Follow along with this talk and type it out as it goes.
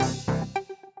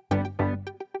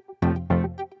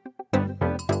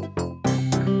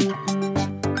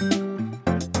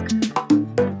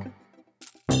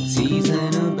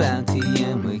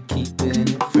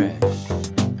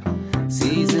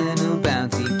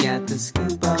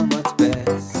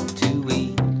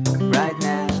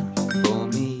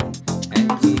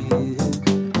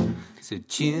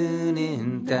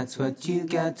that's what you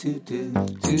got to do.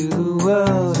 To the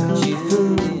world, you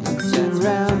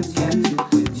surrounds you.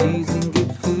 Cheese and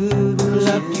good food will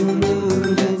up your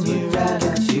mood and your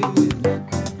attitude.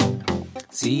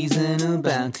 Seasonal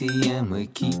bounty and we're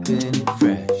keeping it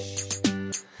fresh.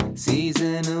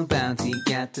 Seasonal bounty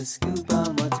got the scoop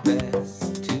on what's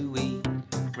best to eat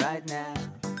right now.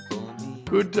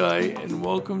 Good day and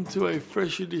welcome to a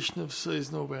fresh edition of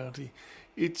Seasonal Bounty.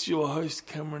 It's your host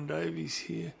Cameron Davies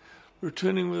here,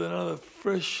 returning with another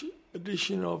fresh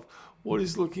edition of what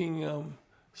is looking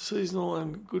seasonal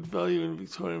and good value in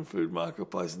Victorian food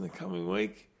marketplace in the coming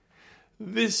week.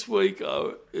 This week,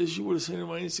 as you would have seen on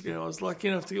my Instagram, I was lucky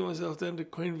enough to get myself down to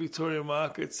Queen Victoria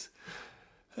Markets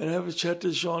and have a chat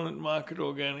to Jean at Market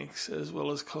Organics as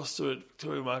well as Costa at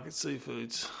Victoria Market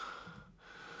Seafoods.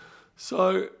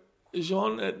 So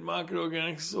Jean at Market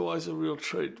Organics is always a real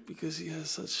treat because he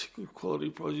has such good quality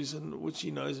produce and which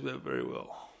he knows about very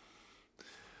well.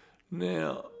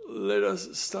 Now, let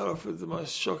us start off with the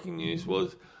most shocking news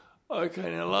was,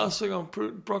 now last week on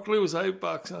broccoli was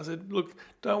 $8 and I said, look,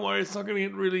 don't worry, it's not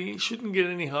going to it shouldn't get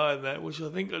any higher than that, which I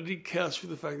think I did couch with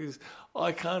the fact is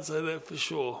I can't say that for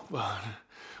sure, but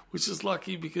which is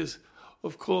lucky because,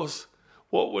 of course,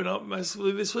 what went up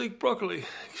massively this week? Broccoli.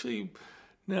 Actually,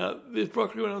 now, this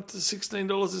broccoli went up to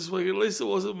 $16 this week. At least it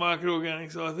was at Market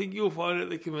Organics. So I think you'll find at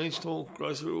the conventional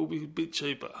grocery it will be a bit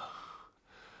cheaper.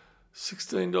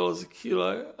 $16 a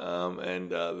kilo. And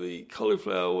the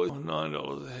cauliflower was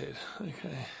 $9 a head.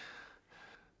 Okay.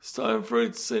 Stone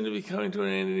fruits seem to be coming to an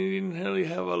end and he didn't really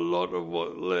have a lot of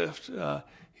what left.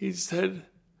 He just had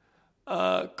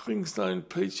clingstone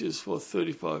peaches for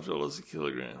 $35 a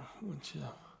kilogram, which...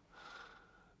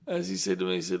 as he said to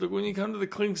me, he said, look, when you come to the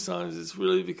clingstones, it's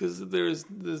really because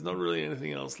there's not really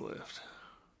anything else left.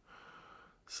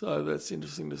 So that's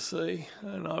interesting to see.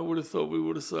 And I would have thought we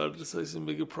would have started to see some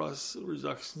bigger price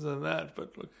reductions than that.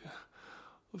 But look,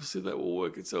 obviously that will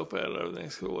work itself out over the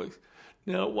next couple of weeks.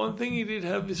 Now, one thing he did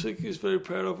have this week he was very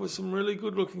proud of was some really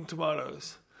good-looking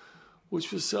tomatoes,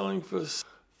 which was selling for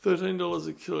 $13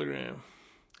 a kilogram.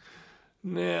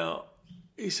 Now,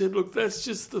 he said, look, that's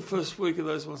just the first week of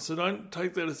those ones, so don't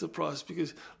take that as a price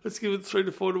because let's give it 3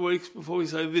 to 4 weeks before we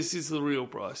say this is the real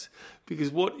price.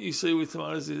 Because what you see with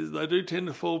tomatoes is they do tend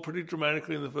to fall pretty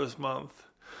dramatically in the first month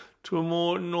to a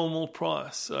more normal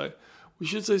price. So we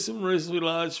should see some reasonably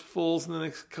large falls in the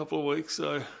next couple of weeks.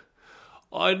 So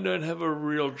I don't have a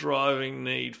real driving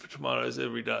need for tomatoes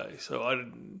every day. So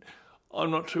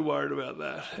I'm not too worried about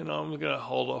that. And I'm going to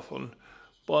hold off on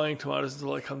buying tomatoes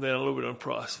until they come down a little bit on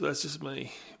price. But that's just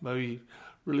me. Maybe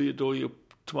really adore your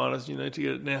tomatoes and you need to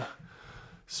get it now.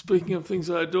 Speaking of things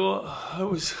I adore,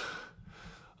 I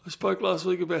spoke last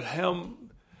week about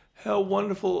how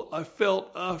wonderful I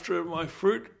felt after my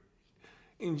fruit,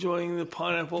 enjoying the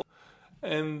pineapple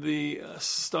and the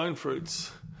stone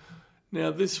fruits. Now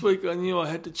this week I knew I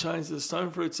had to change the stone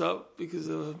fruits up because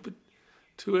they were a bit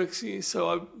too exy.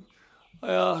 So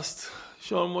I asked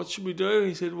Sean, what should we do?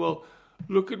 He said, well,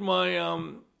 look at my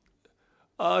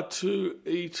R2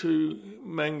 E2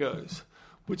 mangoes,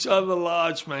 which are the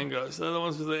large mangoes. They're the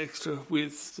ones with the extra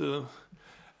width to them.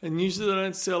 And usually they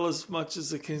don't sell as much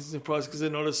as the Kensington price because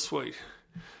they're not as sweet.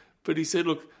 But he said,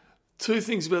 look, 2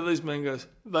 things about these mangoes.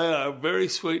 They are very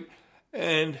sweet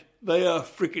and they are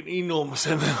freaking enormous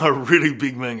and they are really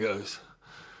big mangoes.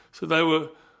 So they were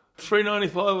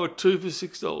 $3.95 or 2 for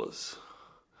 $6.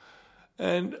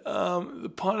 And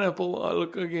the pineapple,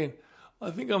 I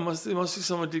think there must be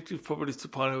some addictive properties to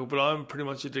pineapple, but I'm pretty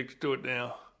much addicted to it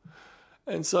now.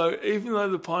 And so even though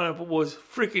the pineapple was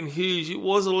freaking huge, it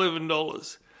was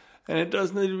 $11. And it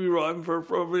does need to be ripened for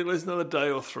probably at least another day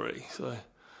or 3. So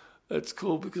that's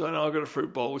cool because I know I've got a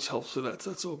fruit bowl which helps with that, so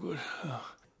that's all good.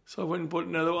 So I went and bought it.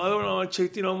 Now the other one I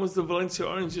checked in on was the Valencia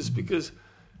oranges because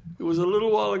it was a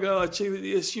little while ago I checked that,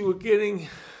 yes, you were getting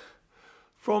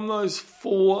from those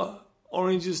 4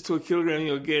 oranges to a kilogram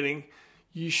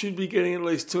you should be getting at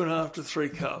least 2.5 to 3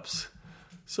 cups.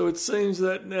 So it seems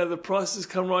that now the prices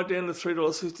come right down to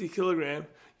 $3.50 a kilogram.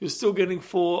 You're still getting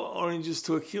 4 oranges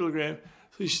to a kilogram,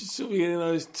 so you should still be getting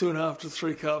those 2.5 to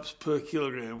 3 cups per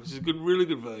kilogram, which is good, really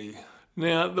good value.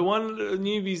 Now, the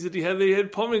newbies that he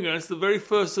had pomegranates, the very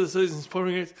first of the season's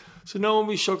pomegranates, so no one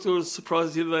will be shocked or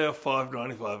surprised here they are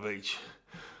 $5.95 each.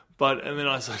 And then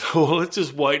I said, well, let's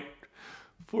just wait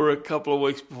for a couple of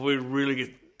weeks before we really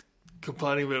get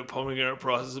complaining about pomegranate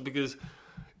prices because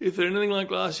if they're anything like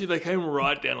last year, they came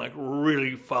right down, like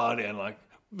really far down, like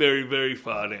very, very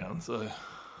far down. So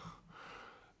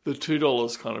the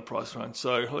 $2 kind of price range.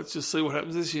 So let's just see what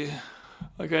happens this year.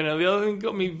 Okay, now the other thing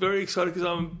got me very excited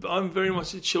because I'm very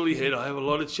much a chili head. I have a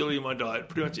lot of chili in my diet.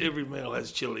 Pretty much every meal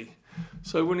has chili.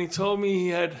 So when he told me he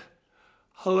had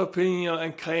jalapeno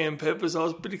and cayenne peppers, I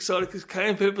was a bit excited because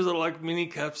cayenne peppers are like mini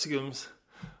capsicums,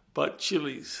 but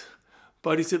chilies.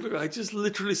 But he said, look, I just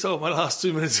literally sold my last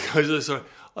 2 minutes ago. So sorry,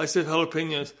 I said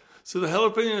jalapenos. So the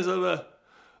jalapenos are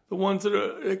the ones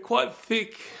that they're quite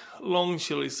thick, long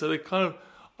chilies. So they're kind of,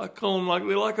 I call them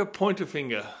they're like a pointer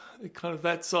finger. They're kind of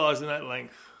that size and that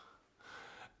length.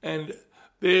 And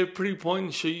they're pretty point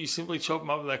and shoot. You simply chop them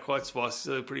up and they're quite spicy,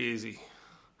 so they're pretty easy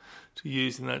to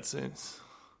use in that sense.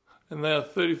 And they are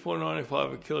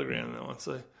 $34.95 a kilogram, that one.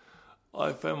 So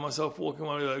I found myself walking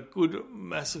away with a good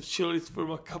massive chilies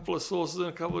from a couple of sauces and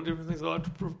a couple of different things I like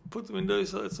to put them into,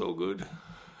 so that's all good.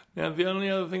 Now, the only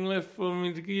other thing left for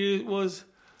me to use was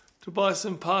to buy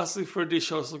some parsley for a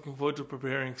dish I was looking forward to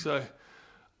preparing. So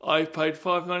I paid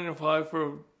 $5.95 for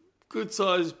a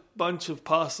good-sized bunch of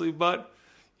parsley, but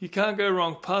you can't go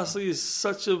wrong. Parsley is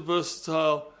such a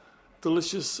versatile,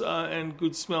 delicious and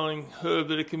good-smelling herb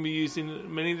that it can be used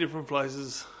in many different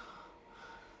places.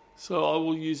 So I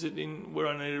will use it in where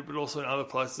I need it, but also in other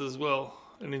places as well,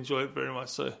 and enjoy it very much.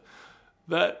 So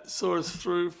that saw us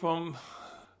through from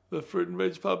the fruit and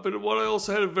veg part. But what I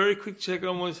also had a very quick check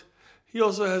on was he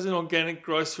also has an organic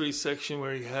grocery section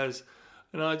where he has,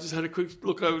 and I just had a quick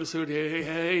look over to see what he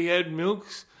had. He had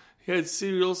milks, he had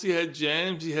cereals, he had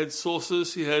jams, he had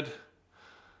sauces, he had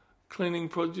cleaning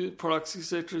products,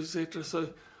 etc., etc. So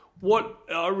what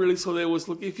I really saw there was,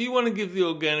 look, if you want to give the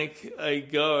organic a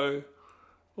go,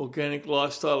 organic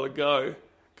lifestyle a go,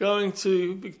 going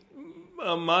to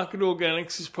Market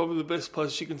Organics is probably the best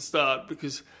place you can start,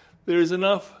 because there is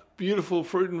enough beautiful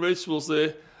fruit and vegetables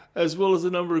there, as well as a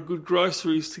number of good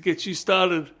groceries to get you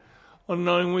started on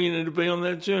knowing where you need to be on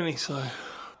that journey. So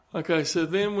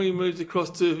then we moved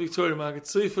across to Victoria Market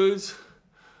Seafoods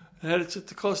and had a chat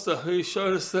to Costa, who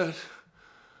showed us that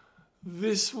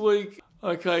this week,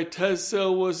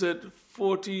 Tazcell was at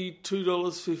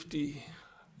 $42.50.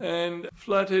 And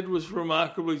Flathead was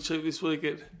remarkably cheap this week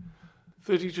at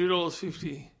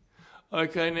 $32.50.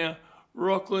 Okay, now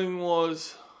Rockling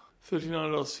was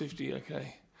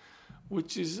 $39.50,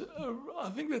 which is, I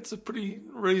think that's a pretty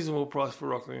reasonable price for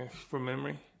Rockling from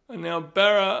memory. And now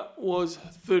Barra was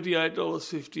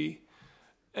 $38.50,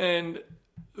 and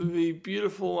the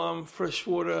beautiful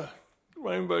freshwater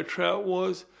rainbow trout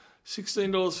was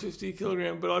 $16.50 a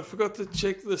kilogram, but I forgot to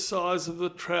check the size of the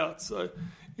trout. So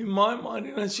in my mind,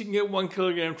 unless you can get 1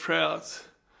 kilogram trout,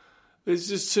 there's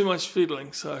just too much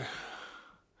fiddling. So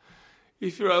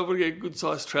if you're able to get good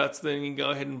sized trouts, then you can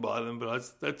go ahead and buy them.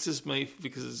 But that's just me,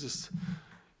 because it's just,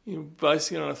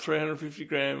 basing it on a 350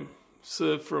 gram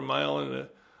serve for a male and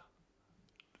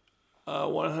a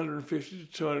 150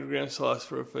 to 200 gram slice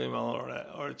for a female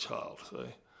or a child. So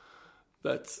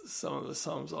that's some of the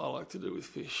sums I like to do with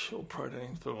fish or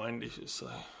protein for main dishes. So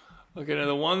now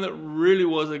the one that really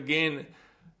was, again,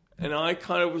 and I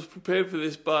kind of was prepared for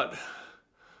this, but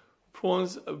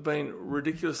prawns have been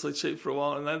ridiculously cheap for a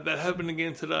while, and that happened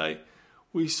again today.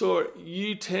 We saw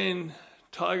U10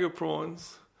 tiger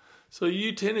prawns. So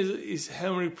U10 is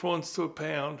how many prawns to a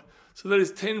pound. So that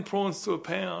is 10 prawns to a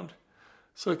pound.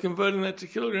 So converting that to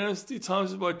kilograms, you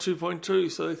times it by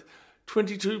 2.2. So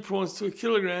 22 prawns to a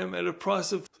kilogram at a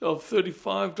price of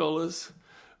 $35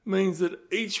 means that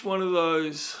each one of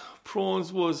those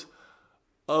prawns was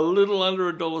a little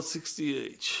under $1.60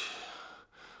 each,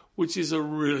 which is a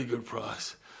really good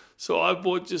price. So I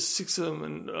bought just 6 of them,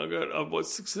 and I bought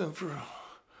 6 of them for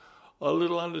a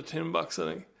little under $10,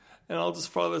 I think. And I'll just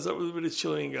fry those up with a bit of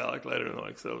chili and garlic later in the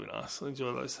week, so that'll be nice. I'll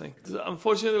enjoy those things.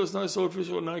 Unfortunately, there was no swordfish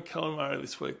or no calamari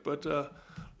this week, but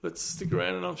let's stick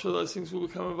around, and I'm sure those things will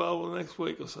become available the next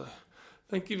week or so.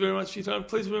 Thank you very much for your time.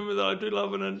 Please remember that I do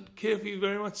love it and care for you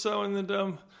very much so, and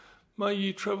that may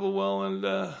you travel well, and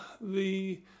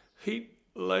the heat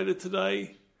later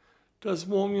today does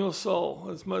warm your soul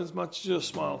as much as your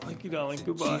smile. Thank you, darling.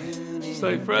 Goodbye.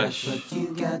 Stay fresh. What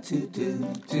you got to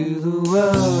do to the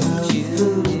world of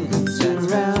food that's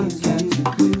around you.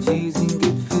 Choosing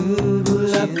good food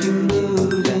will up your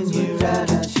mood and your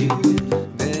attitude.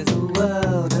 There's a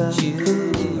world of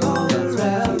food all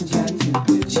around you.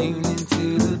 Tune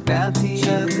into the bounty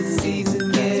of the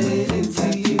season, get it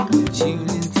into you. Tune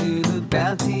into the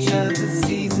bounty of the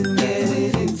season, get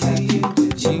it into you.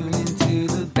 Tune into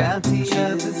the bounty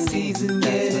of the season,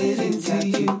 get it into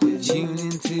you. Tune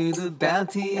into the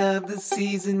bounty of the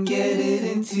season, get it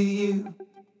into you.